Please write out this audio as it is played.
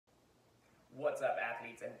What's up,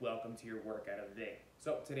 athletes, and welcome to your workout of the day.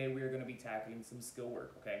 So today we are going to be tackling some skill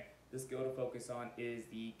work, okay? The skill to focus on is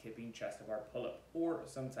the kipping chest to bar pull-up, or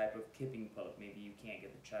some type of kipping pull-up. Maybe you can't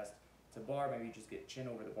get the chest to bar, maybe you just get chin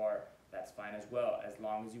over the bar. That's fine as well, as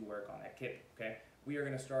long as you work on that kip, okay? We are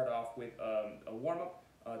going to start off with a warm-up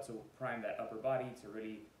to prime that upper body, to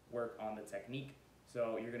really work on the technique.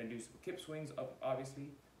 So you're going to do some kip swings,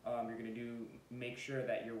 obviously. You're going to make sure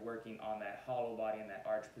that you're working on that hollow body and that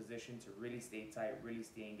arch position to really stay tight, really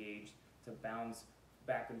stay engaged, to bounce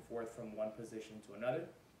back and forth from one position to another.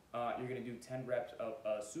 You're going to do 10 reps of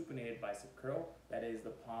a supinated bicep curl. That is, the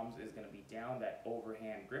palms is going to be down, that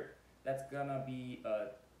overhand grip. That's going to be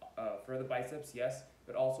for the biceps, yes,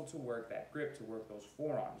 but also to work that grip, to work those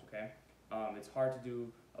forearms, okay? It's hard to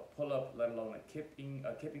do a pull-up, let alone a kipping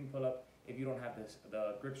pull-up, if you don't have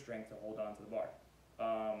the grip strength to hold on to the bar.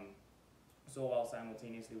 So while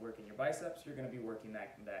simultaneously working your biceps, you're going to be working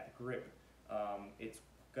that grip. It's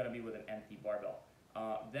going to be with an empty barbell.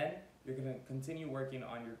 Then you're going to continue working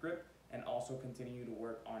on your grip and also continue to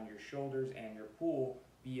work on your shoulders and your pull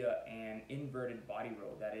via an inverted body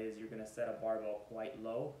row. That is, you're going to set a barbell quite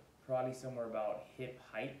low, probably somewhere about hip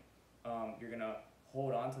height. You're going to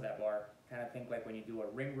hold on to that bar, kind of think like when you do a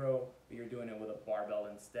ring row, but you're doing it with a barbell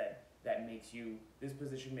instead. This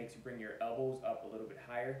position makes you bring your elbows up a little bit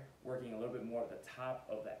higher, working a little bit more of the top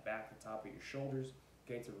of that back, the top of your shoulders,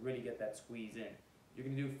 okay, to really get that squeeze in. You're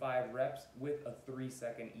going to do 5 reps with a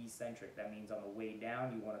 3-second eccentric. That means on the way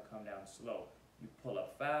down, you want to come down slow. You pull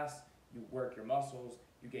up fast, you work your muscles,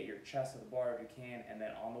 you get your chest to the bar if you can, and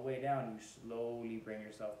then on the way down, you slowly bring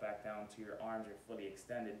yourself back down to your arms are fully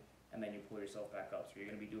extended, and then you pull yourself back up. So you're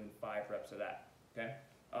going to be doing 5 reps of that, okay?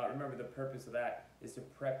 Remember, the purpose of that is to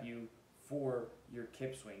prep you for your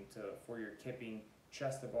kip swing, for your kipping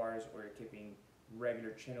chest to bars, or your kipping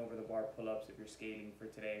regular chin over the bar pull-ups if you're scaling for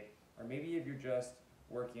today, or maybe if you're just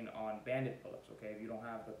working on banded pull-ups, okay? If you don't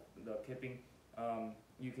have the kipping,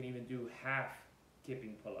 you can even do half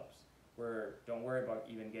kipping pull-ups, where don't worry about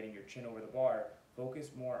even getting your chin over the bar,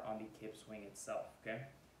 focus more on the kip swing itself, okay?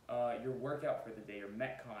 Your workout for the day, your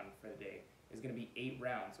Metcon for the day, is going to be 8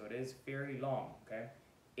 rounds, so it is fairly long, okay?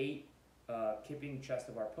 8 kipping chest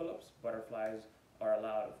to bar pull-ups. Butterflies are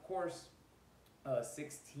allowed, of course.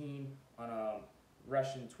 16 on a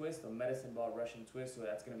Russian twist, a medicine ball Russian twist, so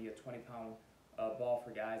that's going to be a 20-pound ball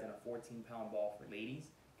for guys and a 14-pound ball for ladies,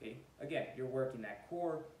 okay? Again, you're working that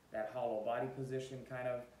core, that hollow body position kind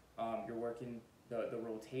of. You're working the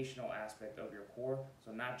rotational aspect of your core,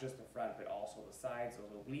 so not just the front, but also the sides,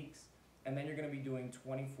 those obliques. And then you're going to be doing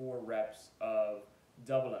 24 reps of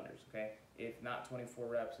double unders, okay? If not 24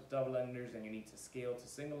 reps of double unders, then you need to scale to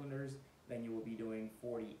single unders. Then you will be doing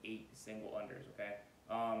 48 single unders, okay?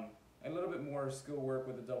 A little bit more skill work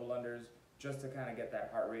with the double unders, just to kind of get that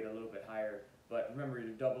heart rate a little bit higher. But remember,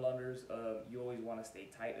 your double unders, you always want to stay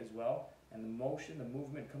tight as well. And the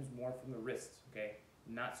movement comes more from the wrists, okay?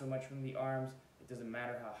 Not so much from the arms. It doesn't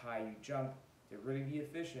matter how high you jump. To really be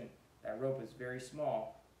efficient, that rope is very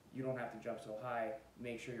small. You don't have to jump so high.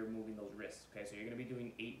 Make sure you're moving those wrists, okay? So you're going to be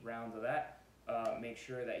doing 8 rounds of that. Make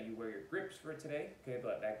sure that you wear your grips for today, okay?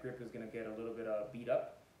 But that grip is going to get a little bit beat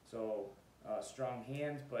up. So strong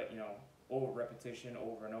hands, but you know, over repetition,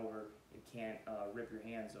 over and over, it can't rip your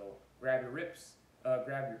hands. So grab your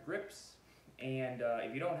grips, and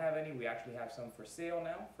if you don't have any, we actually have some for sale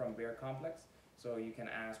now from Bear Complex. So you can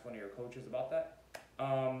ask one of your coaches about that.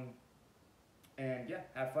 And yeah,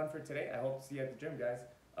 have fun for today. I hope to see you at the gym, guys.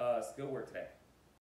 Skill work today.